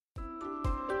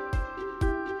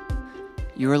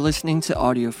You are listening to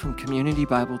audio from Community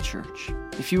Bible Church.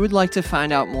 If you would like to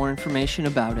find out more information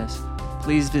about us,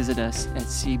 please visit us at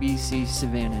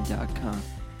cbcsavannah.com.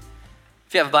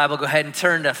 If you have a Bible, go ahead and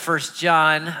turn to 1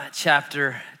 John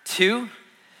chapter 2.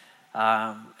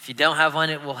 If you don't have one,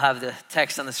 we'll have the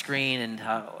text on the screen, and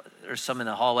there's some in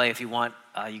the hallway if you want.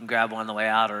 You can grab one on the way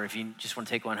out, or if you just want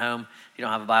to take one home, if you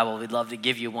don't have a Bible, we'd love to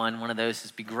give you one. One of those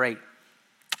would be great.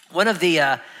 One of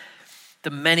the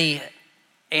many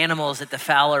animals at the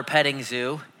Fowler Petting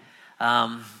Zoo,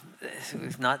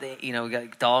 it's not the, we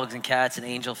got dogs and cats and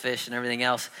angelfish and everything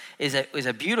else, is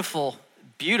a beautiful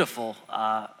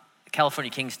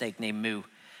California king snake named Moo.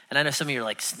 And I know some of you are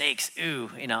like, snakes, ooh.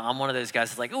 I'm one of those guys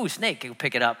that's like, ooh, snake, you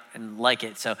pick it up and like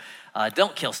it. So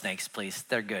don't kill snakes, please.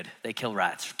 They're good. They kill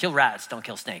rats. Kill rats, don't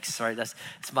kill snakes. Right? That's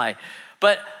my.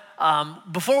 But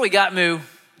before we got Moo,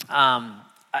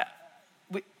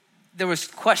 there was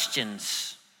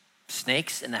questions.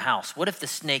 Snakes in the house. What if the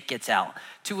snake gets out?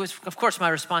 Of course, my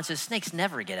response is snakes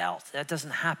never get out. That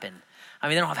doesn't happen. I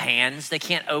mean, they don't have hands. They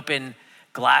can't open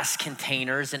glass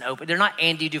containers and open. They're not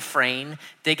Andy Dufresne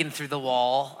digging through the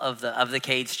wall of the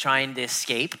cage trying to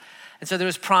escape. And so there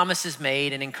was promises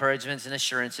made and encouragements and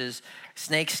assurances.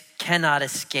 Snakes cannot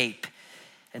escape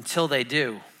until they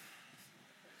do.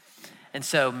 And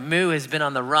so Moo has been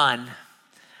on the run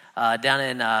down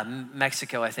in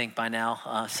Mexico, I think by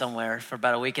now, somewhere for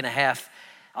about a week and a half.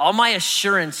 All my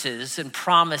assurances and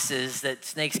promises that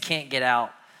snakes can't get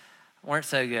out weren't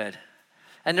so good.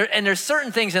 And there's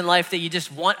certain things in life that you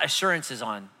just want assurances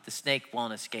on. The snake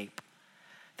won't escape.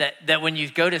 That when you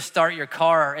go to start your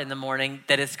car in the morning,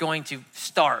 that it's going to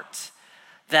start.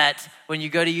 That when you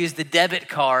go to use the debit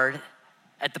card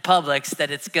at the Publix, that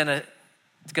it's gonna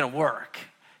work.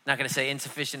 Not going to say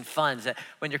insufficient funds. That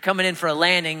when you're coming in for a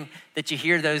landing, that you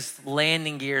hear those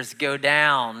landing gears go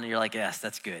down. You're like, yes,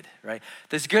 that's good, right?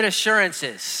 There's good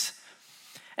assurances.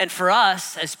 And for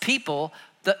us as people,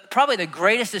 probably the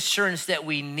greatest assurance that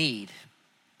we need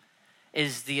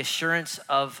is the assurance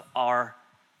of our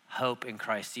hope in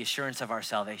Christ, the assurance of our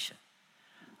salvation,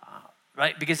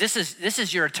 right? Because this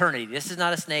is your eternity. This is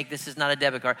not a snake. This is not a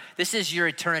debit card. This is your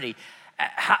eternity.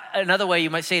 Another way you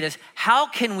might say it is, how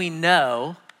can we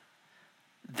know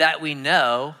that we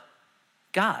know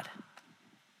God?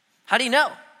 How do you know?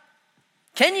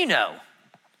 Can you know?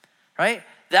 Right?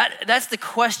 That's the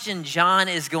question John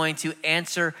is going to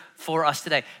answer for us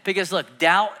today. Because look,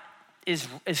 doubt is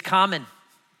common.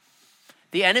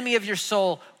 The enemy of your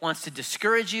soul wants to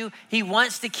discourage you. He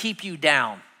wants to keep you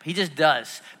down. He just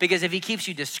does. Because if he keeps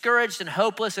you discouraged and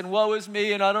hopeless and woe is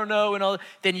me and I don't know and all,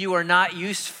 then you are not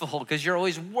useful because you're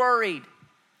always worried.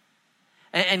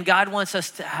 And God wants us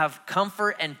to have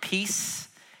comfort and peace,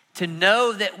 to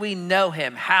know that we know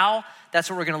him. How? That's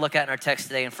what we're going to look at in our text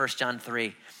today in 1 John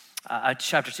 3,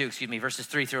 chapter 2, verses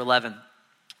 3 through 11.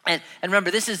 And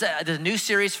remember, this is a new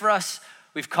series for us.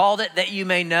 We've called it That You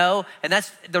May Know. And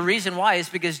that's the reason why is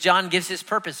because John gives his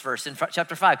purpose verse in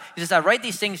chapter 5. He says, I write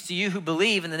these things to you who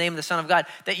believe in the name of the Son of God,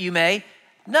 that you may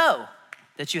know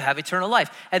that you have eternal life.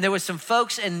 And there was some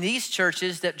folks in these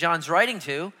churches that John's writing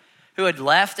to who had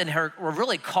left and were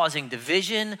really causing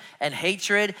division and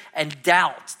hatred and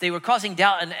doubt. They were causing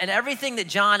doubt and everything that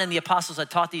John and the apostles had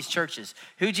taught these churches,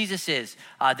 who Jesus is,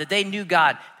 that they knew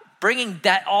God, bringing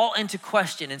that all into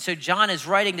question. And so John is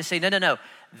writing to say, no,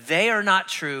 they are not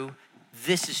true.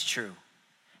 This is true.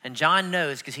 And John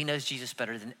knows because he knows Jesus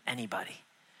better than anybody,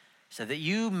 so that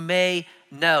you may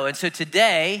know. And so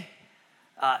today,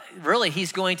 really,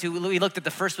 we looked at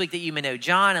the first week that you may know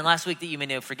John, and last week that you may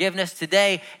know forgiveness.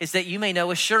 Today is that you may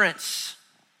know assurance.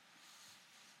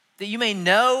 That you may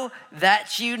know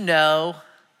that you know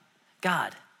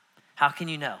God. How can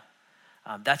you know?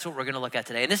 That's what we're going to look at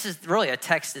today. And this is really a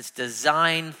text that's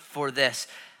designed for this.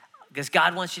 Because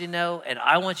God wants you to know, and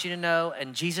I want you to know,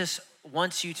 and Jesus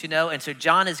wants you to know. And so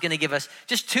John is going to give us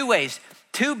just two ways,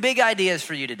 two big ideas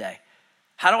for you today.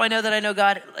 How do I know that I know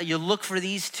God? You look for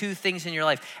these two things in your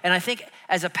life. And I think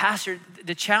as a pastor,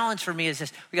 the challenge for me is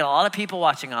this. We got a lot of people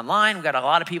watching online. We got a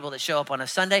lot of people that show up on a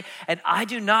Sunday. And I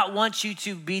do not want you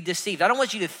to be deceived. I don't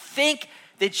want you to think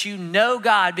that you know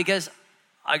God because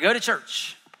I go to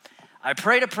church. I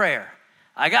prayed a prayer.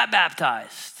 I got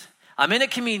baptized. I'm in a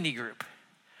community group.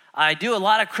 I do a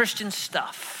lot of Christian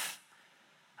stuff.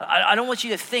 I don't want you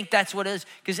to think that's what it is,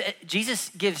 because Jesus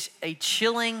gives a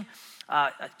chilling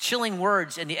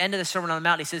words in the end of the Sermon on the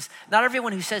Mount. He says, not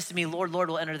everyone who says to me, Lord, Lord,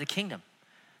 will enter the kingdom.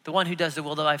 The one who does the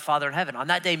will of my Father in heaven. On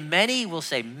that day, many will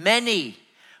say,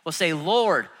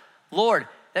 Lord, Lord.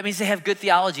 That means they have good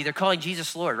theology. They're calling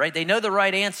Jesus Lord, right? They know the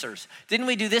right answers. Didn't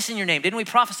we do this in your name? Didn't we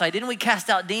prophesy? Didn't we cast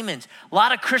out demons? A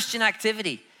lot of Christian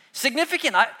activity.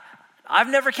 Significant. I've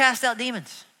never cast out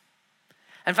demons.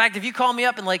 In fact, if you call me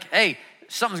up and like, hey,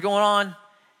 something's going on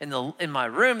in my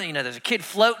room, there's a kid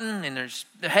floating and there's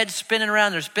the head spinning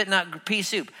around, they're spitting out pea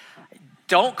soup.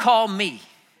 Don't call me.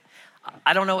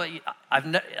 I don't know what I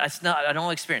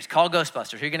don't experience. Call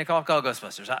Ghostbusters. Who are you going to call? Call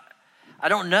Ghostbusters. I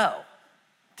don't know.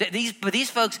 But these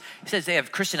folks, he says they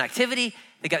have Christian activity.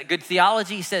 They got good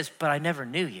theology. He says, but I never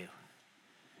knew you.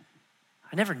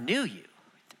 I never knew you.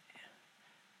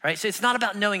 Right? So it's not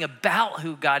about knowing about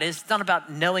who God is. It's not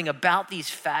about knowing about these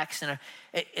facts. And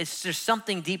there's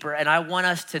something deeper. And I want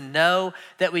us to know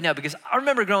that we know. Because I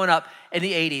remember growing up in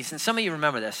the 80s, and some of you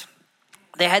remember this.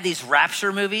 They had these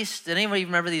rapture movies. Did anybody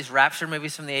remember these rapture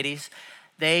movies from the 80s?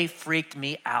 They freaked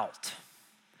me out.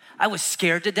 I was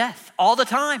scared to death all the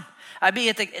time. I'd be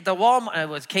at the Walmart. It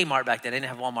was Kmart back then. They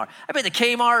didn't have Walmart. I'd be at the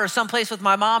Kmart or someplace with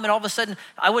my mom, and all of a sudden,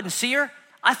 I wouldn't see her.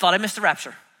 I thought I missed the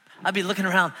rapture. I'd be looking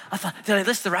around. I thought, did I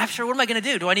miss the rapture? What am I going to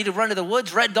do? Do I need to run to the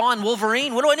woods, Red Dawn,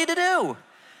 Wolverine? What do I need to do?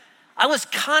 I was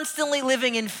constantly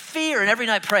living in fear, and every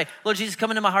night pray, Lord Jesus, come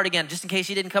into my heart again, just in case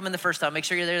you didn't come in the first time. Make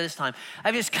sure you're there this time.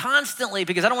 I was constantly,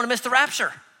 because I don't want to miss the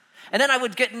rapture. And then I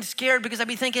would get scared because I'd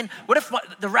be thinking, what if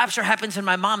the rapture happens and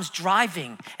my mom's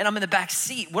driving and I'm in the back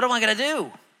seat? What am I going to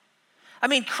do? I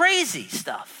mean, crazy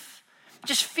stuff.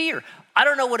 Just fear. I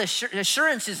don't know what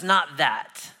assurance is. Not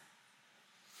that.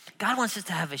 God wants us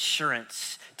to have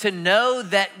assurance, to know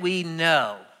that we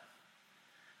know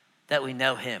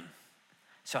him.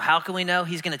 So how can we know?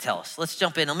 He's going to tell us. Let's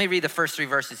jump in. Let me read the first 3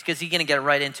 verses because he's going to get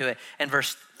right into it in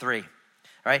verse 3. All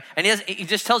right? And he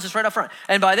just tells us right up front.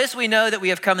 And by this we know that we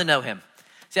have come to know him.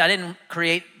 See, I didn't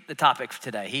create the topic for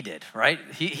today. He did, right?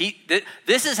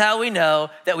 This is how we know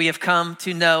that we have come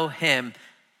to know him,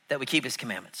 that we keep his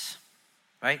commandments,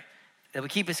 right? That we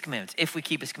keep his commandments, if we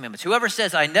keep his commandments. Whoever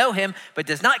says, I know him, but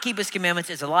does not keep his commandments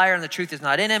is a liar, and the truth is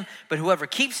not in him. But whoever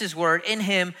keeps his word, in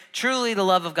him, truly the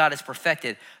love of God is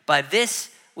perfected. By this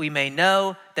we may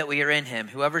know that we are in him.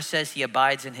 Whoever says he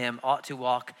abides in him ought to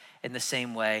walk in the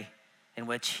same way in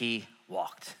which he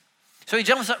walked. So he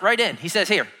jumps right in. He says,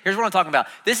 here's what I'm talking about.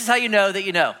 This is how you know that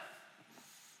you know,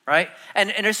 right?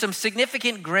 And there's some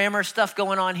significant grammar stuff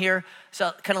going on here.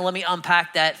 So kind of let me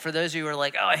unpack that for those of you who are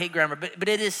like, oh, I hate grammar, but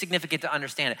it is significant to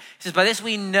understand it. He says, by this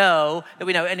we know that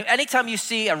we know. And anytime you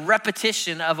see a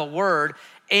repetition of a word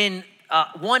in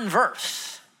one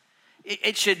verse,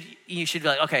 you should be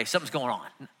like, okay, something's going on,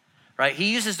 right?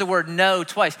 He uses the word know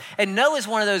twice. And know is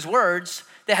one of those words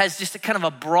that has just a kind of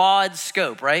a broad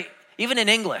scope, right? Even in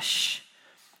English,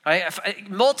 right?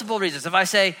 Multiple reasons. If I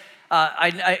say,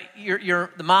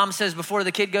 the mom says before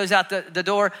the kid goes out the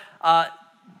door,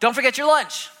 don't forget your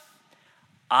lunch.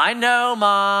 I know,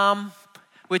 Mom,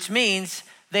 which means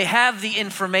they have the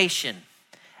information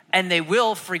and they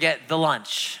will forget the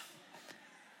lunch.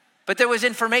 But there was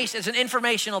information, it's an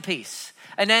informational piece.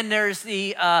 And then there's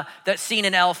that scene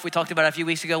in Elf we talked about a few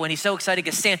weeks ago when he's so excited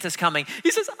because Santa's coming.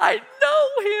 He says, I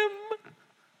know him,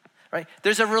 right?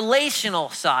 There's a relational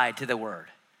side to the word.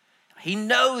 He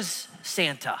knows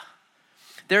Santa.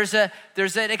 There's an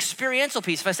experiential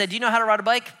piece. If I said, do you know how to ride a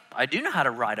bike? I do know how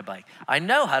to ride a bike. I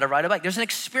know how to ride a bike. There's an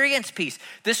experience piece.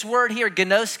 This word here,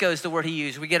 gnosko, is the word he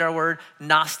used. We get our word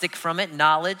Gnostic from it,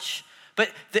 knowledge.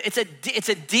 But it's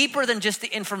a deeper than just the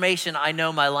information. I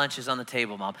know my lunch is on the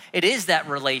table, Mom. It is that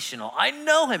relational. I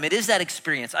know him. It is that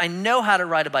experience. I know how to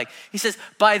ride a bike. He says,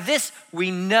 by this we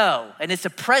know. And it's a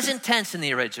present tense in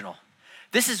the original.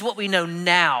 This is what we know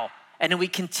now. And then we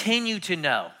continue to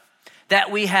know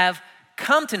that we have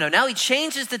come to know. Now he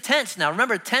changes the tense. Now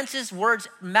remember, tenses, words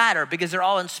matter because they're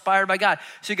all inspired by God.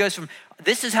 So he goes from,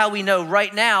 this is how we know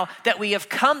right now that we have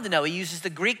come to know. He uses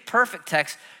the Greek perfect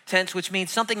tense, which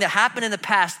means something that happened in the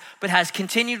past but has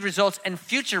continued results and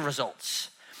future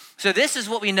results. So this is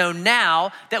what we know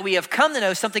now, that we have come to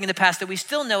know something in the past, that we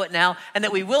still know it now, and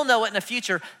that we will know it in the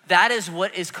future. That is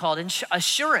what is called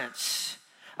assurance.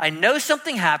 I know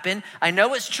something happened, I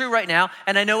know it's true right now,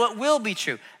 and I know it will be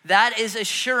true. That is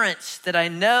assurance, that I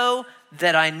know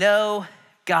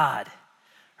God,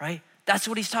 right? That's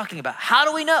what he's talking about. How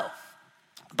do we know?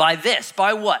 By this,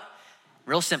 by what?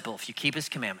 Real simple, if you keep his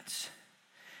commandments.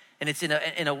 And it's in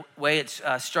a way it's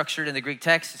structured in the Greek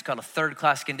text. It's called a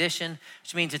third-class condition,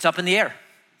 which means it's up in the air.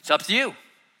 It's up to you.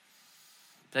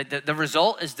 The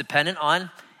result is dependent on,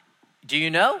 do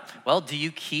you know? Well, do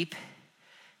you keep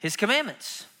his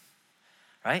commandments?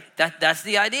 Right? That's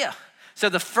the idea. So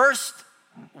the first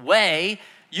way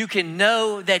you can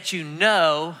know that you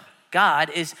know God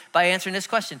is by answering this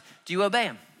question. Do you obey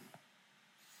him?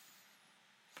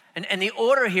 And the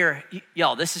order here,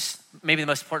 y'all, this is maybe the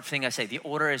most important thing I say. The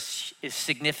order is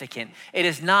significant. It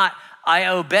is not, I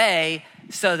obey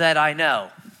so that I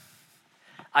know.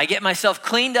 I get myself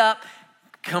cleaned up,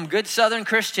 become good Southern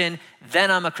Christian,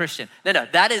 then I'm a Christian. No,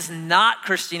 that is not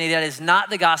Christianity. That is not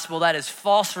the gospel. That is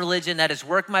false religion. That is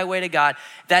work my way to God.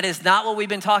 That is not what we've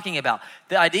been talking about.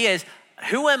 The idea is,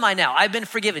 who am I now? I've been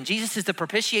forgiven. Jesus is the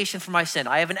propitiation for my sin.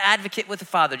 I have an advocate with the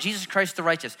Father, Jesus Christ the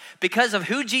righteous. Because of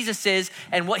who Jesus is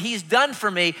and what he's done for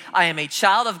me, I am a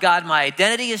child of God. My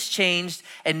identity has changed.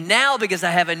 And now, because I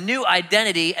have a new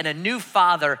identity and a new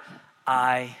Father,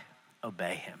 I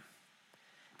obey him.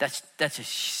 That's a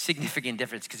significant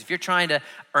difference, because if you're trying to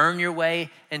earn your way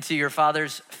into your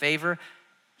Father's favor,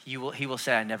 he will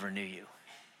say, I never knew you,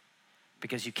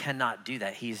 because you cannot do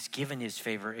that. He's given his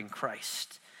favor in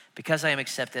Christ. Because I am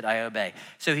accepted, I obey.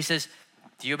 So he says,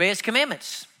 do you obey his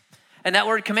commandments? And that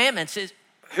word commandments is,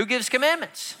 who gives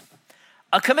commandments?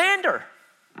 A commander,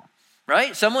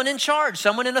 right? Someone in charge,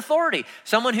 someone in authority,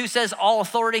 someone who says all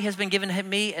authority has been given to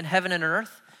me in heaven and on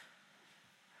earth.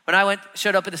 When I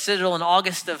showed up at the Citadel in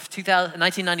August of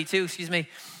 1992,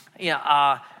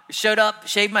 showed up,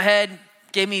 shaved my head,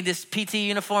 gave me this PT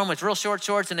uniform with real short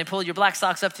shorts, and they pulled your black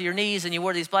socks up to your knees, and you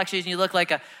wore these black shoes, and you look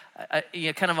like a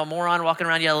kind of a moron walking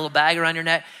around. You had a little bag around your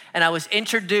neck, and I was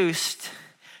introduced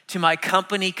to my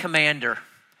company commander.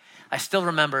 I still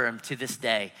remember him to this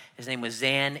day. His name was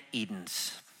Zan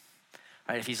Edens.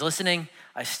 All right, if he's listening,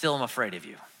 I still am afraid of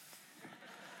you,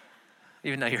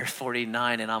 even though you're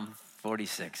 49 and I'm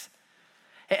 46.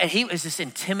 And he was this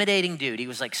intimidating dude. He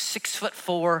was like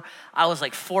 6'4". I was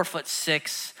like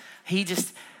 4'6". He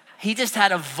just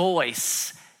had a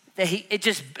voice that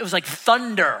it was like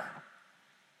thunder.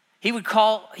 He would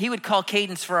call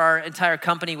cadence for our entire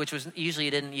company, which was usually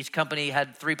it didn't. Each company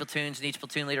had 3 platoons, and each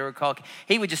platoon leader would call.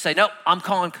 He would just say, "Nope, I'm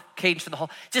calling cadence for the whole."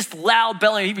 Just loud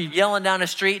bellowing. He'd be yelling down the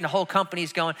street, and the whole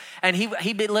company's going. And he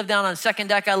lived down on 2nd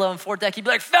deck. I live on 4th deck. He'd be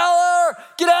like, "Feller,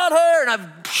 get out here!" And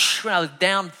when I was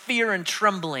down, fear and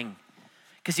trembling,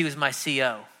 because he was my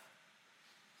CO,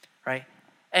 right?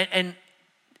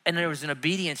 And there was an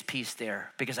obedience piece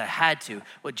there, because I had to.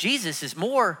 Well, Jesus is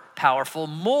more powerful,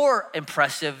 more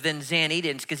impressive than Zan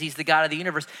Edens, because he's the God of the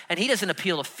universe. And he doesn't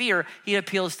appeal to fear, he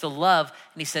appeals to love.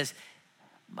 And he says,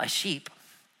 my sheep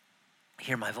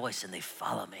hear my voice and they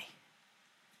follow me.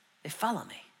 They follow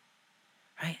me,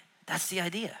 right? That's the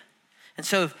idea. And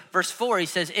so verse 4, he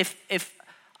says, if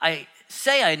I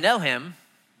say I know him,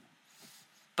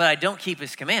 but I don't keep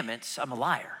his commandments, I'm a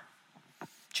liar.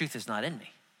 Truth is not in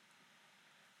me.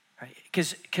 Right?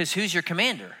 Because who's your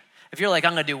commander? If you're like,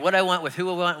 I'm going to do what I want with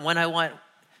who I want, when I want,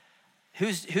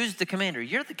 who's the commander?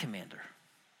 You're the commander,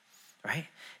 right?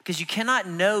 Because you cannot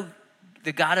know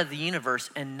the God of the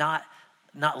universe and not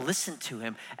listen to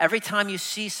him. Every time you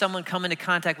see someone come into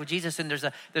contact with Jesus and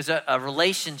there's a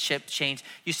relationship change,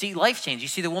 you see life change. You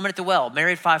see the woman at the well,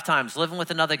 married 5 times, living with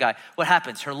another guy. What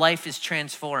happens? Her life is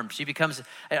transformed.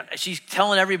 She's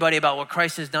telling everybody about what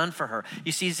Christ has done for her.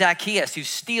 You see Zacchaeus, who's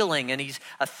stealing, and he's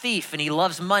a thief, and he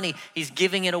loves money. He's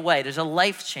giving it away. There's a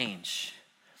life change.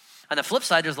 On the flip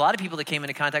side, there's a lot of people that came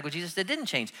into contact with Jesus that didn't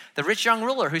change. The rich young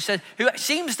ruler who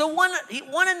seems to want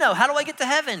to know, how do I get to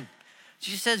heaven?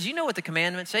 Jesus says, you know what the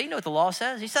commandments say, you know what the law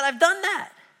says. He said, I've done that.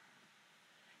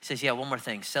 He says, yeah, one more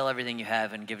thing. Sell everything you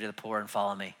have and give it to the poor and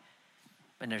follow me.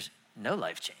 And there's no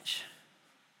life change.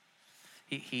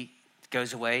 He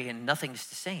goes away and nothing's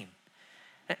the same.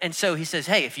 And so he says,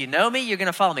 hey, if you know me, you're going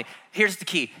to follow me. Here's the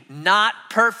key, not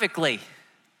perfectly.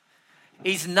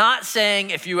 He's not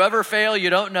saying if you ever fail, you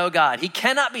don't know God. He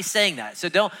cannot be saying that. So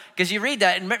don't, because you read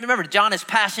that, and remember, John is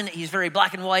passionate. He's very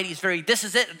black and white. He's very, this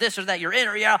is it, this or that, you're in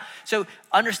or you're out. So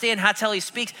understand how he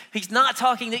speaks. He's not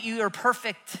talking that you are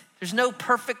perfect. There's no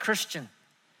perfect Christian.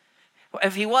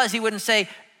 If he was, he wouldn't say,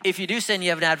 if you do sin, you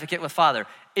have an advocate with Father.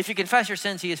 If you confess your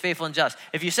sins, he is faithful and just.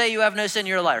 If you say you have no sin,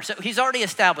 you're a liar. So he's already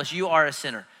established you are a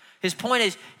sinner. His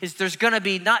point is there's going to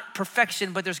be not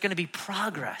perfection, but there's going to be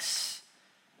progress.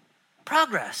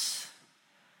 Progress.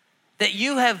 That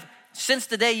you have, since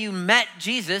the day you met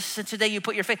Jesus, since the day you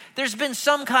put your faith, there's been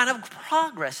some kind of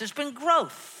progress. There's been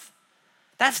growth.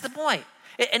 That's the point.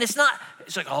 And it's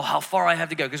like, oh, how far I have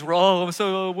to go. Because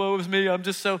woe is me, I'm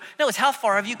just so. No, it's how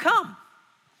far have you come?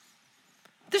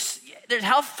 There's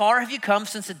how far have you come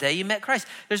since the day you met Christ?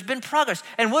 There's been progress.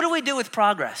 And what do we do with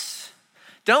progress?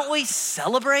 Don't we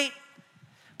celebrate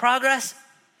progress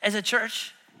as a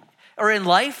church or in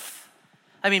life?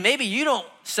 I mean, maybe you don't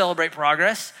celebrate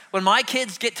progress. When my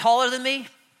kids get taller than me,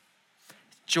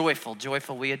 joyful,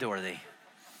 we adore thee.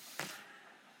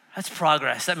 That's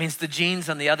progress. That means the genes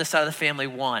on the other side of the family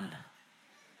won,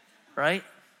 right?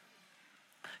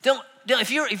 If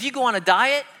you go on a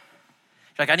diet,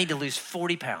 you're like, I need to lose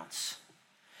 40 pounds.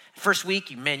 First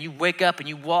week, you wake up and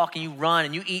you walk and you run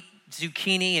and you eat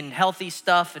zucchini and healthy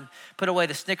stuff and put away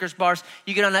the Snickers bars.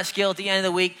 You get on that scale at the end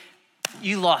of the week,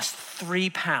 you lost 3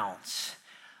 pounds.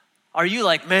 Are you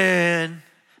like, man,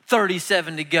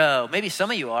 37 to go? Maybe some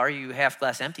of you are, you half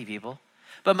glass empty people.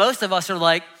 But most of us are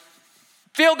like,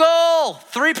 field goal,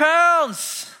 3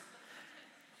 pounds.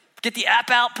 Get the app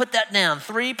out, put that down,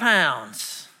 3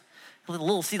 pounds.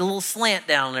 See the little slant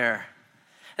down there.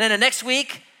 And then the next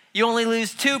week, you only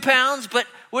lose 2 pounds, but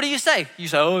what do you say? You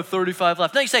say, 35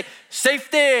 left. No, you say,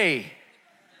 safety.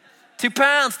 2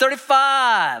 pounds,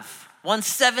 35.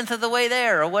 1/7 of the way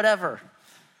there or whatever.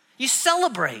 You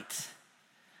celebrate,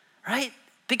 right?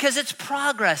 Because it's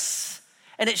progress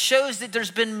and it shows that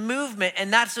there's been movement,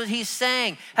 and that's what he's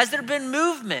saying. Has there been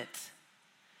movement?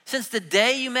 Since the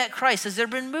day you met Christ, has there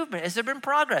been movement? Has there been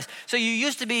progress? So you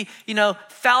used to be,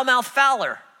 foul-mouthed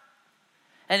Fowler.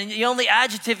 And the only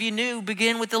adjective you knew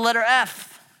began with the letter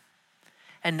F.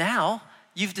 And now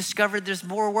you've discovered there's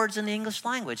more words in the English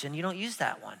language and you don't use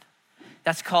that one.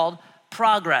 That's called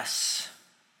progress,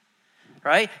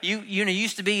 right? You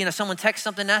used to be, someone texts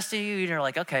something nasty to you and you're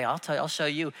like, okay, I'll show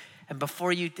you. And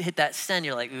before you hit that send,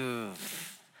 you're like, ooh,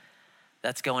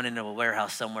 that's going into a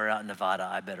warehouse somewhere out in Nevada.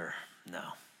 I better, no.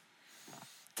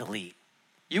 Delete.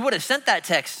 You would have sent that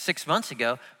text 6 months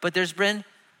ago, but there's been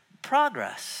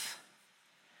progress.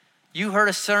 You heard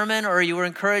a sermon or you were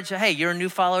encouraged, hey, you're a new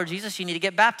follower of Jesus, you need to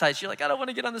get baptized. You're like, I don't want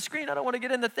to get on the screen. I don't want to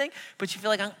get in the thing. But you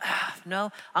feel like, no,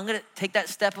 I'm going to take that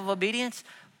step of obedience.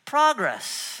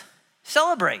 Progress.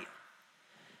 Celebrate.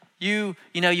 You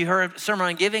heard a sermon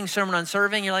on giving, sermon on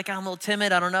serving. You're like, I'm a little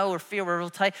timid. I don't know. We're a little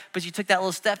tight. But you took that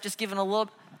little step, just giving a little.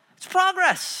 It's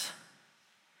progress.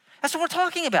 That's what we're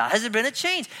talking about. Has there been a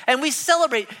change? And we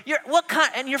celebrate.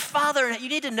 And your Father, you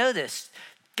need to know this.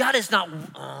 God is not...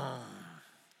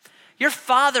 Your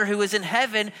Father who is in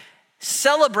heaven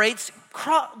celebrates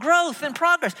growth and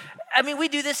progress. I mean, we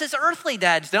do this as earthly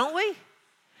dads, don't we?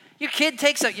 Your kid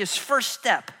takes his first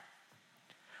step.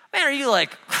 Man, are you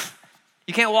like,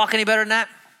 you can't walk any better than that?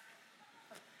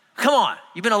 Come on,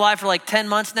 you've been alive for like 10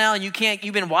 months now and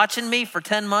you've been watching me for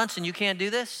 10 months and you can't do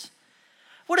this?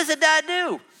 What does a dad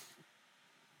do?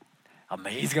 Oh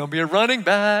man, he's gonna be a running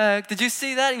back. Did you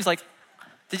see that? He was like,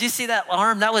 did you see that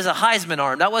arm? That was a Heisman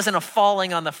arm. That wasn't a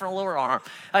falling on the front lower arm.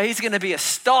 He's going to be a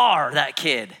star, that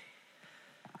kid,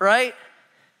 right?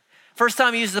 First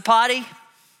time he uses the potty,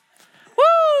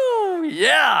 woo,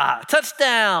 yeah,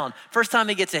 touchdown. First time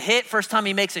he gets a hit, first time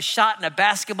he makes a shot in a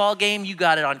basketball game, you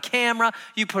got it on camera,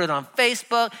 you put it on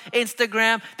Facebook,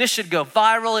 Instagram. This should go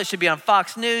viral. It should be on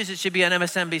Fox News. It should be on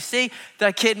MSNBC.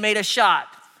 That kid made a shot.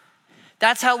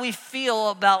 That's how we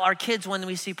feel about our kids when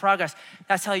we see progress.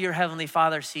 That's how your Heavenly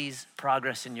Father sees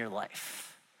progress in your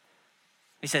life.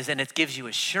 He says, and it gives you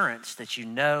assurance that you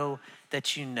know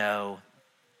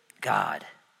God,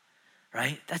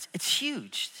 right? It's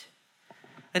huge.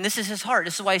 And this is his heart.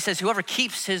 This is why he says, whoever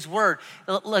keeps his word,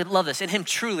 love this, in him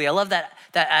truly, I love that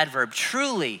adverb,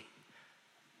 truly,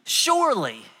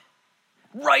 surely,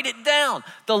 write it down.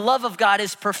 The love of God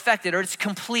is perfected, or it's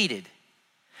completed.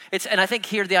 And I think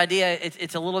here the idea,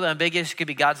 it's a little bit ambiguous. It could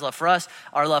be God's love for us,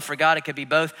 our love for God. It could be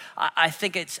both. I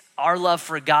think it's our love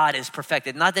for God is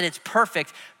perfected. Not that it's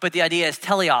perfect, but the idea is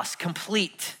teleos,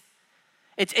 complete.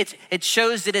 It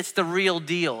shows that it's the real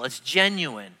deal. It's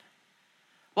genuine.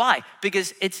 Why?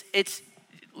 Because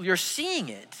you're seeing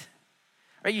it.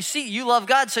 Right? You love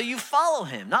God, so you follow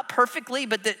him. Not perfectly,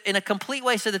 but in a complete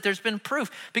way so that there's been proof.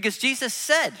 Because Jesus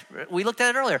said, we looked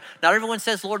at it earlier, not everyone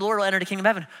says, Lord, Lord, will enter the kingdom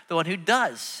of heaven. The one who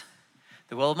does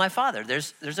the will of my Father.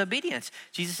 There's obedience.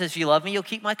 Jesus says, if you love me, you'll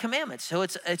keep my commandments. So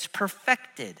it's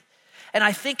perfected. And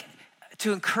I think,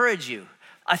 to encourage you,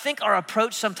 I think our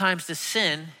approach sometimes to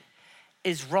sin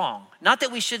is wrong. Not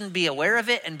that we shouldn't be aware of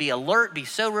it and be alert, be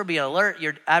sober, be alert,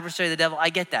 your adversary, the devil,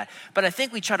 I get that. But I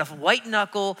think we try to white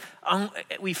knuckle,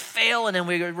 we fail and then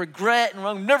we regret and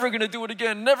we're never gonna do it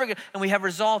again, and we have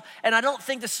resolve. And I don't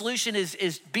think the solution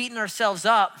is beating ourselves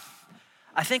up.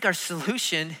 I think our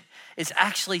solution is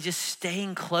actually just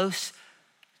staying close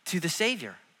to the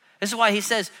Savior. This is why he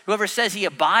says, whoever says he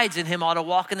abides in him ought to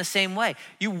walk in the same way.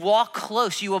 You walk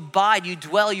close, you abide, you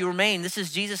dwell, you remain. This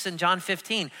is Jesus in John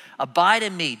 15. Abide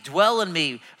in me, dwell in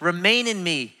me, remain in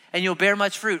me, and you'll bear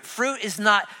much fruit. Fruit is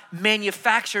not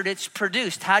manufactured, it's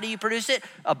produced. How do you produce it?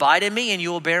 Abide in me and you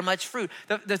will bear much fruit.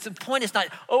 The point is not,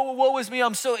 oh, woe is me,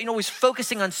 I'm so, always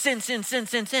focusing on sin.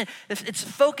 It's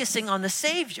focusing on the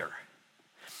Savior.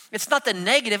 It's not the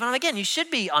negative. And again, you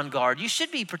should be on guard. You should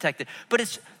be protected. But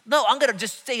I'm going to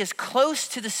just stay as close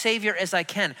to the Savior as I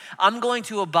can. I'm going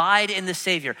to abide in the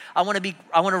Savior. I want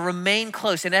to remain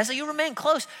close. And as you remain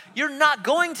close, you're not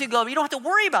going to go. You don't have to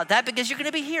worry about that because you're going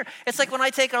to be here. It's like when I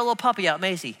take our little puppy out,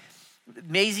 Maisie.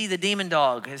 Maisie the demon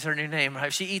dog is her new name,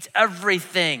 right? She eats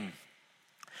everything.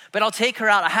 But I'll take her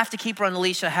out. I have to keep her on the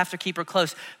leash. I have to keep her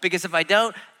close because if I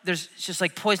don't, there's just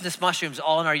like poisonous mushrooms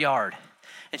all in our yard.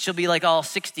 And she'll be like all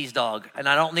 60s dog, and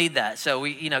I don't need that. So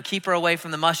we, keep her away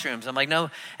from the mushrooms. I'm like,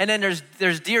 no. And then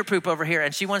there's deer poop over here,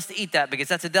 and she wants to eat that because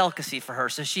that's a delicacy for her.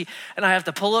 So I have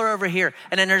to pull her over here.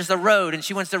 And then there's the road, and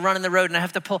she wants to run in the road, and I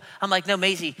have to pull. I'm like, no,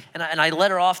 Maisie. And I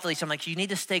let her off the leash. I'm like, you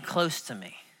need to stay close to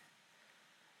me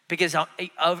because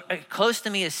close to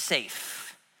me is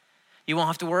safe. You won't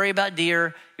have to worry about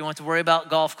deer. You won't have to worry about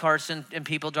golf carts and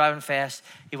people driving fast.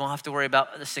 You won't have to worry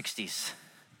about the 60s.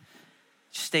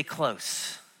 Just stay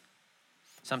close.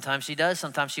 Sometimes she does,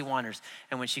 sometimes she wanders.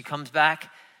 And when she comes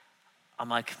back, I'm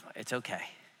like, it's okay.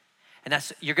 And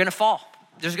you're gonna fall.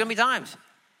 There's gonna be times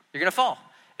you're gonna fall.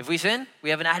 If we sin, we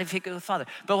have an advocate with the Father.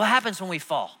 But what happens when we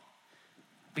fall?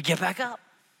 We get back up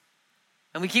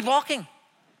and we keep walking.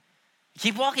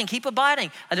 Keep walking, keep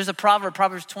abiding. And there's a proverb,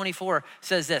 Proverbs 24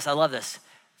 says this, I love this.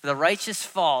 The righteous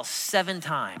falls 7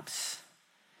 times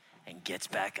and gets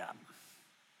back up.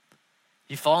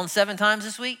 You fallen 7 times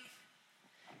this week?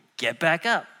 Get back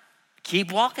up.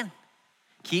 Keep walking.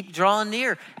 Keep drawing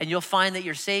near. And you'll find that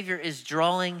your Savior is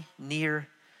drawing near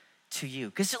to you.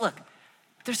 Because look,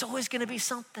 there's always going to be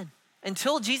something.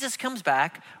 Until Jesus comes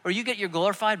back or you get your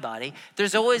glorified body,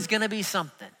 there's always going to be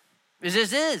something. There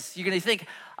just is. You're going to think,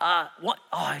 what?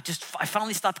 Oh, I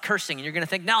finally stopped cursing. And you're going to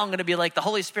think, now I'm going to be like the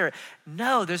Holy Spirit.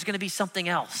 No, there's going to be something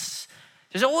else.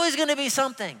 There's always going to be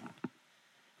something.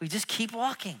 We just keep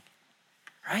walking,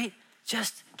 right?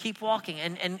 Just keep walking.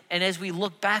 And as we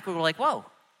look back, we're like, whoa,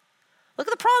 look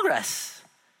at the progress.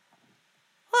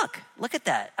 Look at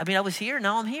that. I mean, I was here,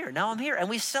 now I'm here. And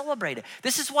we celebrate it.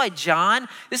 This is why John,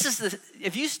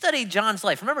 if you study John's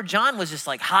life, remember John was just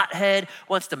like hothead,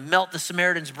 wants to melt the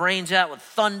Samaritan's brains out with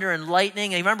thunder and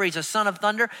lightning. And remember, he's a son of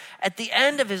thunder. At the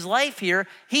end of his life here,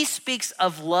 he speaks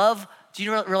of love. Do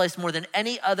you realize more than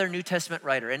any other New Testament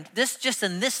writer? And this, just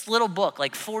in this little book,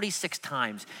 like 46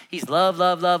 times, he's love,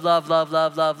 love, love, love, love,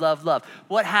 love, love, love, love.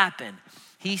 What happened?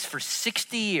 He's for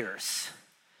 60 years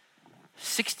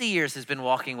has been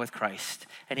walking with Christ.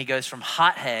 And he goes from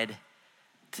hothead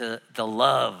to the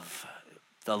love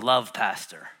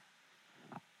pastor.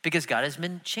 Because God has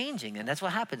been changing. And that's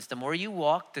what happens. The more you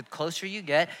walk, the closer you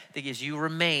get. As you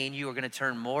remain, you are going to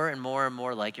turn more and more and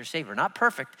more like your Savior. Not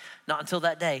perfect, not until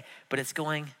that day, but it's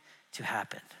going to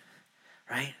happen,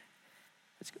 right?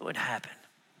 It's going to happen.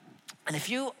 And if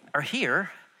you are here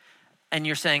and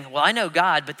you're saying, well, I know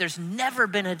God, but there's never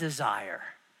been a desire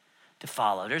to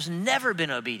follow. There's never been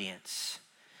obedience.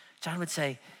 John would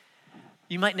say,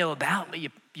 you might know about, but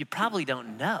you probably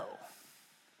don't know.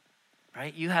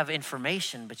 Right? You have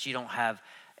information, but you don't have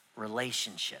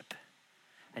relationship.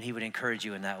 And he would encourage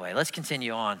you in that way. Let's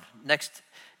continue on. Next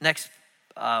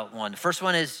one. The first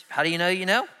one is, how do you know you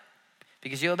know?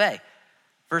 Because you obey.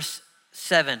 Verse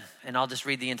 7, and I'll just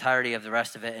read the entirety of the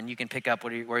rest of it, and you can pick up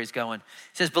where he's going.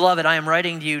 It says, Beloved, I am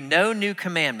writing to you no new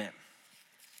commandment,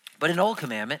 but an old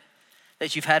commandment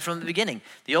that you've had from the beginning.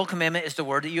 The old commandment is the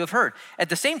word that you have heard. At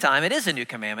the same time, it is a new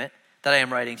commandment that I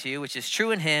am writing to you, which is true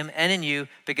in him and in you,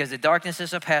 because the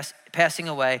darknesses are passing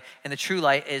away and the true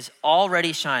light is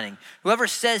already shining. Whoever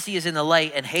says he is in the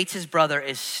light and hates his brother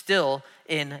is still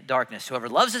in darkness. Whoever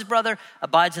loves his brother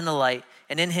abides in the light,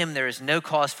 and in him there is no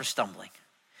cause for stumbling.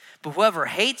 But whoever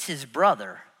hates his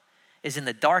brother is in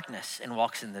the darkness and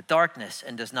walks in the darkness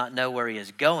and does not know where he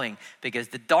is going, because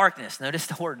the darkness, notice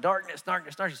the word darkness,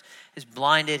 has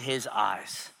blinded his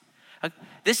eyes.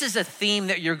 This is a theme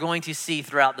that you're going to see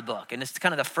throughout the book. And it's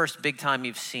kind of the first big time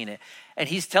you've seen it. And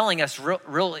he's telling us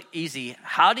real easy,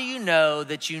 how do you know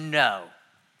that you know,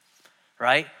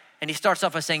 right? And he starts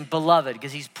off by saying, beloved,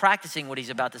 because he's practicing what he's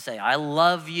about to say. I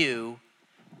love you.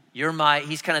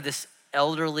 He's kind of this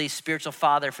elderly spiritual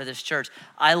father for this church.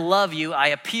 I love you. I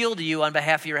appeal to you on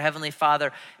behalf of your heavenly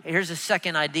Father. Here's a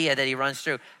second idea that he runs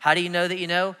through. How do you know that you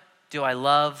know? Do I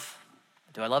love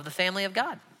the family of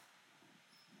God?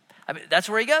 I mean, that's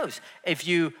where he goes. If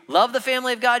you love the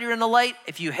family of God, you're in the light.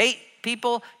 If you hate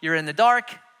people, you're in the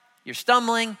dark. You're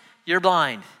stumbling. You're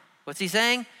blind. What's he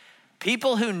saying?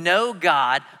 People who know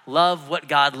God love what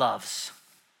God loves.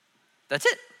 That's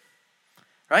it,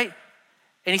 right?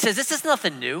 And he says, this is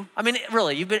nothing new. I mean,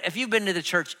 really, if you've been to the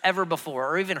church ever before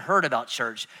or even heard about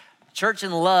church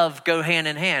and love go hand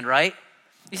in hand, right?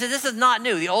 He says, this is not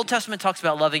new. The Old Testament talks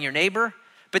about loving your neighbor,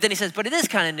 but then he says, but it is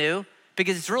kind of new,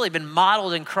 because it's really been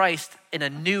modeled in Christ in a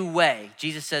new way.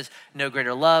 Jesus says, no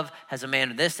greater love has a man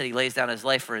than this, that he lays down his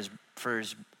life for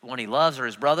his one he loves or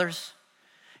his brothers.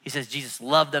 He says Jesus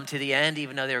loved them to the end,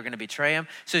 even though they were going to betray him.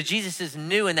 So Jesus is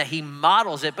new in that he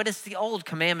models it, but it's the old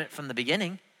commandment from the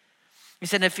beginning. He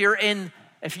said, if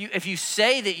you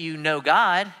say that you know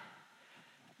God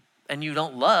and you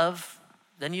don't love,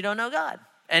 then you don't know God.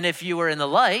 And if you are in the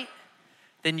light,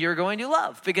 then you're going to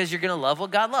love, because you're going to love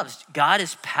what God loves. God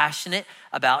is passionate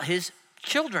about his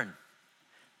children.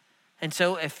 And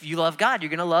so if you love God, you're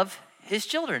going to love his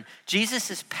children.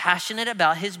 Jesus is passionate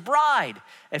about his bride.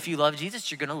 If you love Jesus,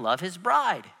 you're going to love his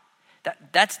bride.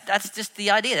 That's just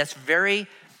the idea. That's very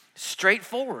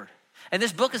straightforward. And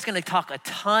this book is going to talk a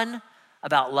ton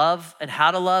about love and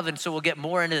how to love, and so we'll get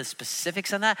more into the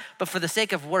specifics on that. But for the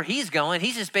sake of where he's going,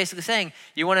 he's just basically saying,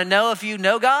 you want to know if you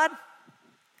know God?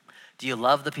 Do you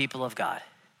love the people of God?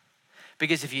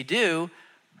 Because if you do,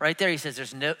 right there he says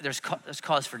there's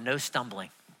cause for no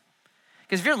stumbling.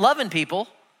 Because if you're loving people,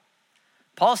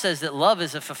 Paul says that love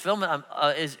is a fulfillment,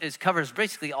 covers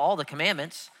basically all the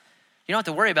commandments. You don't have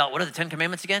to worry about what are the 10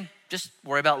 commandments again? Just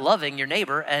worry about loving your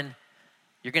neighbor and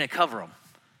you're going to cover them.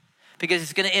 Because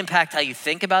it's going to impact how you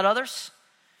think about others,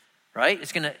 right?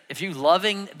 If you're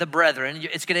loving the brethren,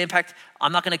 it's going to impact,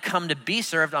 I'm not going to come to be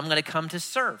served, I'm going to come to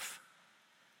serve.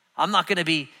 I'm not going to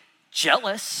be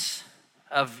jealous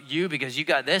of you because you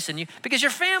got this because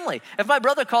you're family. If my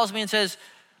brother calls me and says,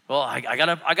 well, I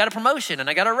got a promotion and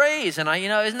I got a raise and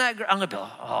isn't that great? I'm going to be,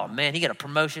 oh man, he got a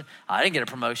promotion. I didn't get a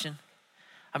promotion.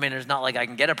 I mean, there's not like I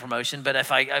can get a promotion, but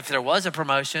if there was a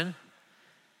promotion,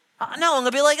 no, I'm going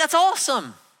to be like, that's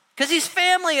awesome. Because he's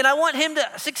family and I want him to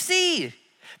succeed.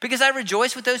 Because I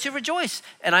rejoice with those who rejoice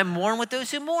and I mourn with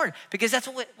those who mourn. Because that's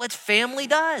what family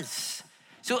does.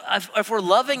 So if we're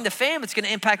loving the fam, it's going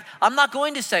to impact. I'm not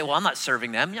going to say, well, I'm not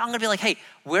serving them. I'm going to be like, hey,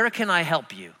 where can I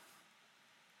help you?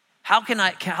 How can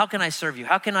I serve you?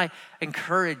 How can I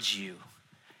encourage you?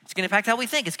 It's going to impact how we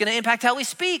think. It's going to impact how we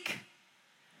speak.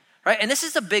 Right? And this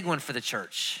is a big one for the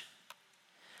church,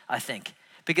 I think.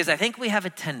 Because I think we have a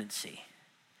tendency,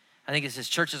 I think it's as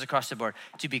churches across the board,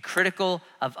 to be critical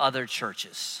of other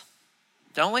churches.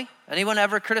 Don't we? Anyone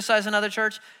ever criticize another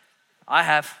church? I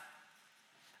have.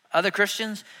 Other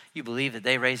Christians, you believe that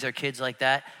they raise their kids like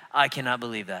that? I cannot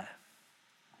believe that.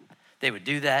 They would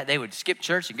do that. They would skip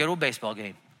church and go to a baseball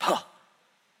game. Huh.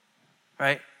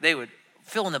 Right? They would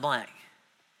fill in the blank.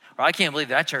 Or I can't believe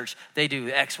that church, they do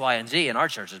X, Y, and Z, and our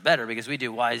church is better because we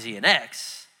do Y, Z, and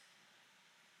X.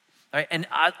 Right? And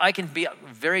I can be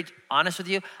very honest with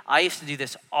you. I used to do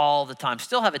this all the time.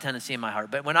 Still have a tendency in my heart.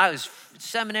 But when I was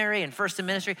seminary and first in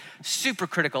ministry, super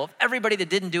critical of everybody that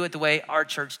didn't do it the way our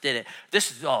church did it.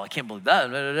 I can't believe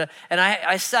that. And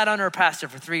I sat under a pastor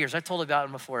for 3 years. I told about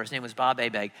him before. His name was Bob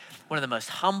Abeg. One of the most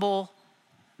humble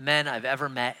men I've ever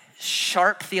met.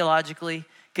 Sharp theologically.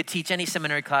 Could teach any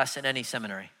seminary class in any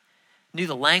seminary. Knew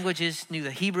the languages, knew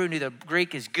the Hebrew, knew the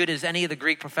Greek as good as any of the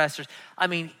Greek professors. I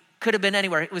mean, could have been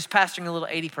anywhere. It was pastoring a little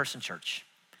 80-person church,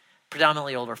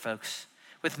 predominantly older folks,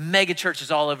 with mega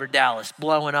churches all over Dallas,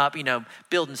 blowing up,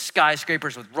 building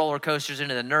skyscrapers with roller coasters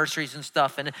into the nurseries and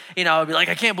stuff. And, I'd be like,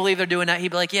 I can't believe they're doing that. He'd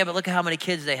be like, yeah, but look at how many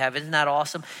kids they have. Isn't that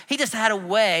awesome? He just had a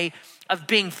way of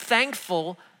being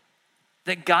thankful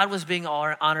that God was being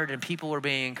honored and people were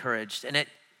being encouraged. And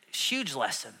huge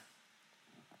lesson.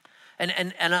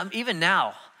 And even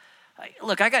now,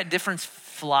 look, I got different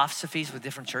philosophies with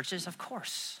different churches, of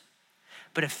course.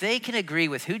 But if they can agree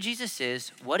with who Jesus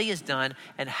is, what he has done,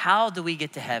 and how do we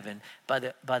get to heaven by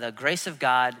the grace of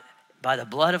God, by the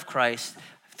blood of Christ,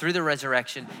 through the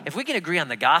resurrection, if we can agree on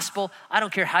the gospel, I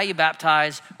don't care how you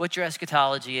baptize, what your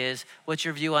eschatology is, what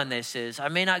your view on this is. I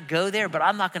may not go there, but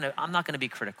I'm not gonna be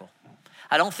critical.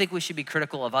 I don't think we should be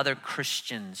critical of other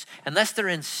Christians unless they're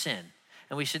in sin.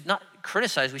 And we should not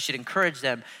criticize, we should encourage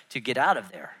them to get out of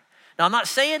there. Now, I'm not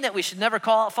saying that we should never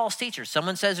call out false teachers.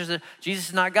 Someone says Jesus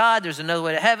is not God, there's another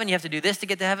way to heaven, you have to do this to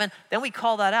get to heaven, then we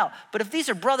call that out. But if these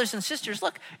are brothers and sisters,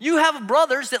 look, you have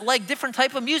brothers that like different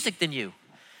type of music than you.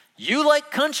 You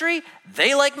like country,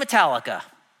 they like Metallica.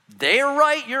 They're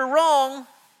right, you're wrong.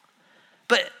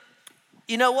 But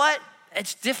you know what?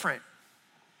 It's different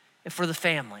for the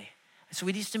family. So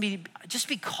we need to just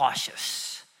be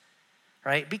cautious,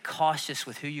 right? Be cautious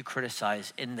with who you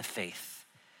criticize in the faith.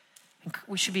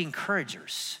 We should be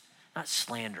encouragers, not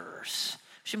slanderers.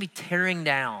 We should be tearing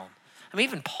down. I mean,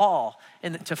 even Paul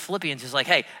to Philippians is like,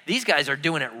 hey, these guys are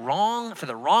doing it wrong for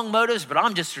the wrong motives, but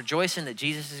I'm just rejoicing that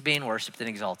Jesus is being worshiped and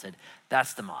exalted.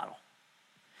 That's the model.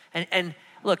 And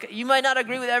look, you might not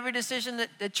agree with every decision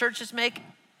that churches make.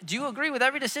 Do you agree with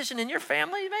every decision in your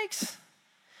family makes?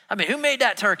 I mean, who made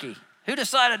that turkey? Who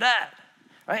decided that?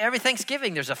 Right? Every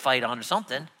Thanksgiving there's a fight on or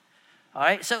something. All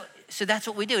right, so that's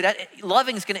what we do.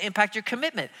 Loving is going to impact your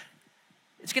commitment.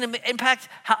 It's going to impact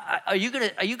how are you going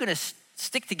to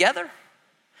stick together?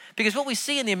 Because what we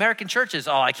see in the American church is,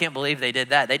 I can't believe they did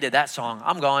that. They did that song.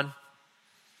 I'm gone.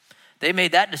 They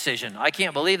made that decision. I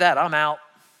can't believe that. I'm out.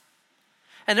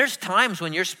 And there's times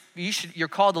when you're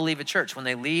called to leave a church, when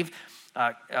they leave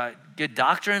good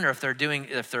doctrine, or if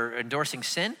they're endorsing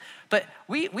sin. But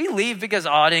we leave because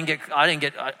I didn't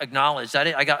get acknowledged.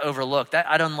 I got overlooked.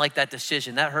 I don't like that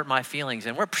decision. That hurt my feelings.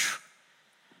 And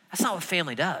that's not what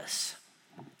family does.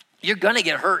 You're gonna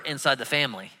get hurt inside the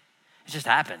family. It just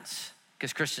happens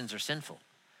because Christians are sinful.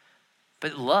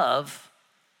 But love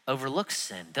overlooks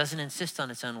sin, doesn't insist on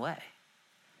its own way.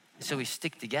 So we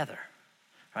stick together,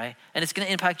 right? And it's gonna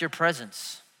impact your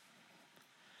presence.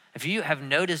 If you have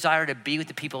no desire to be with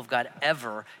the people of God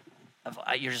ever,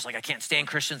 you're just like, I can't stand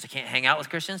Christians, I can't hang out with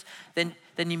Christians, then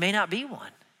you may not be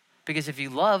one. Because if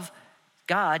you love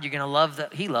God, you're gonna love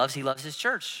that He loves His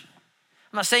church.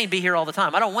 I'm not saying be here all the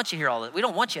time. I don't want you here we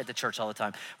don't want you at the church all the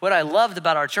time. What I loved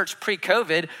about our church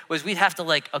pre-COVID was we'd have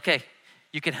to okay,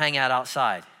 you can hang out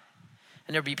outside.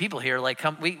 And there'd be people here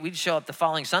we'd show up the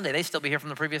following Sunday. They'd still be here from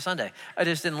the previous Sunday. I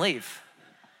just didn't leave.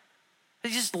 They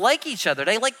just like each other.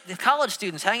 They like the college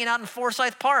students hanging out in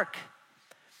Forsyth Park.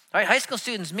 All right, high school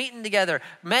students meeting together,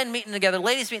 men meeting together,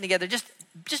 ladies meeting together,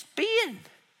 just being.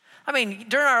 I mean,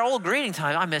 during our old greeting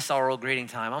time, I miss our old greeting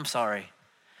time. I'm sorry,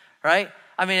 right?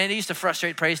 I mean, it used to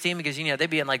frustrate praise team because, they'd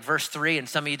be in verse 3 and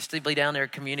some of you'd still be down there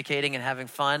communicating and having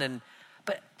fun.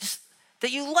 But just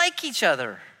that you like each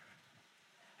other.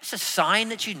 It's a sign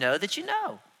that you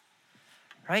know,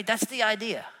 right? That's the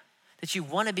idea, that you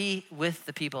want to be with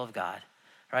the people of God,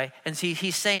 right? And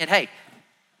he's saying, hey,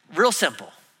 real simple.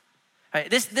 Right?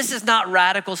 This is not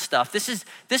radical stuff. This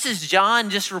is John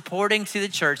just reporting to the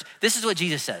church. This is what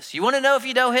Jesus says. You want to know if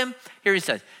you know him? Here he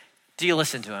says, do you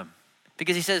listen to him?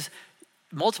 Because he says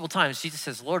multiple times, Jesus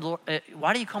says, Lord,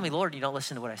 why do you call me Lord and you don't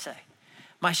listen to what I say?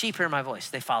 My sheep hear my voice.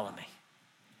 They follow me.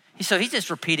 So he's just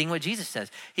repeating what Jesus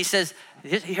says. He says,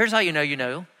 here's how you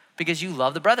know, because you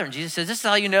love the brethren. Jesus says, this is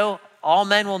how you know all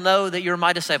men will know that you're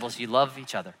my disciples. You love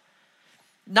each other.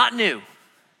 Not new,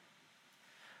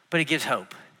 but it gives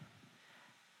hope.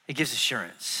 It gives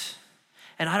assurance.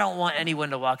 And I don't want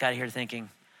anyone to walk out of here thinking,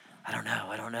 I don't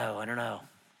know.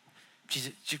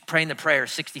 Jesus, you're praying the prayer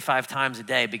 65 times a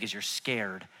day because you're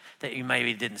scared that you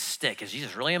maybe didn't stick. Is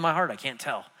Jesus really in my heart? I can't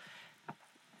tell.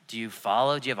 Do you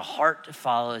follow? Do you have a heart to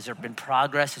follow? Has there been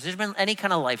progress? Has there been any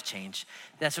kind of life change?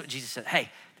 That's what Jesus said. Hey,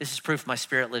 this is proof my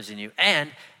spirit lives in you.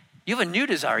 And you have a new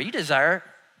desire. You desire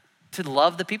to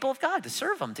love the people of God, to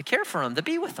serve them, to care for them, to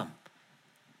be with them.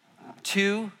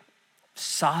 2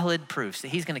 solid proofs that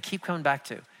he's going to keep coming back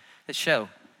to that show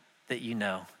that you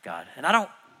know God. And I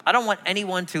don't want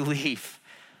anyone to leave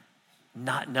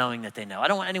not knowing that they know. I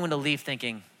don't want anyone to leave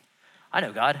thinking, I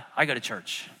know God. I go to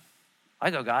church.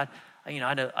 I go God.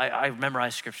 I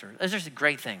memorize scripture. Those are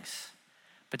great things,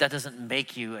 but that doesn't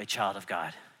make you a child of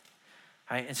God,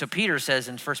 right? And so Peter says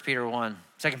in 2 Peter 1,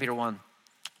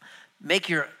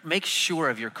 make sure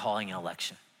of your calling and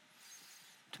election.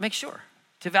 To make sure,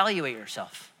 to evaluate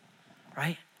yourself,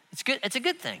 right? It's good. It's a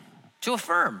good thing to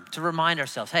affirm, to remind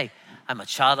ourselves, hey, I'm a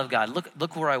child of God.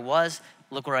 Look where I was.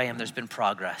 Look where I am. There's been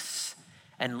progress.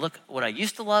 And look what I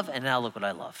used to love, and now look what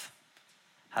I love.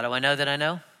 How do I know that I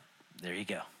know? There you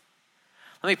go.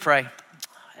 Let me pray,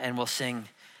 and we'll sing,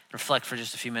 reflect for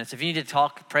just a few minutes. If you need to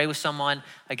talk, pray with someone.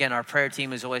 Again, our prayer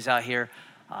team is always out here.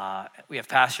 We have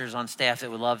pastors on staff that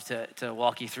would love to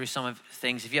walk you through some of the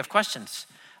things. If you have questions,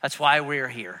 that's why we're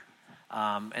here,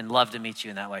 and love to meet you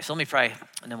in that way. So let me pray,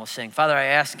 and then we'll sing. Father, I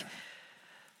ask,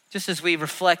 just as we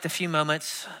reflect a few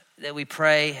moments, that we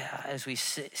pray as we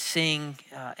sing,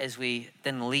 as we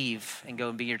then leave and go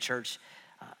and be your church.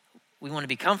 We want to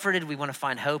be comforted. We want to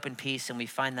find hope and peace, and we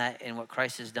find that in what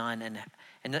Christ has done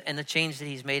and the change that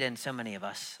he's made in so many of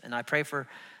us. And I pray for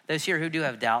those here who do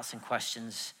have doubts and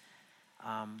questions,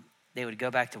 they would go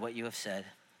back to what you have said.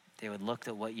 They would look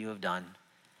at what you have done,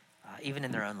 even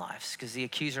in their own lives, because the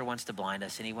accuser wants to blind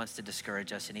us, and he wants to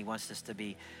discourage us, and he wants us to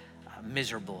be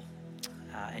miserable.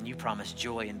 And you promise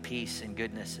joy and peace and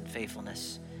goodness and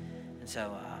faithfulness. And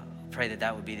so pray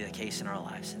that would be the case in our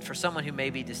lives. And for someone who may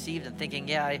be deceived and thinking,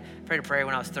 yeah, I prayed a prayer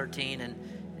when I was 13 and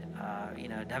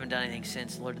haven't done anything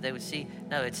since, Lord, they would see,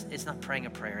 no, it's not praying a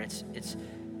prayer. It's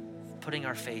putting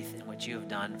our faith in what you have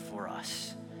done for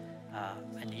us.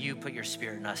 And you put your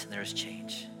spirit in us, and there is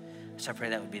change. So I pray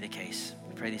that would be the case.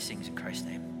 We pray these things in Christ's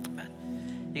name.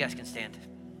 Amen. You guys can stand.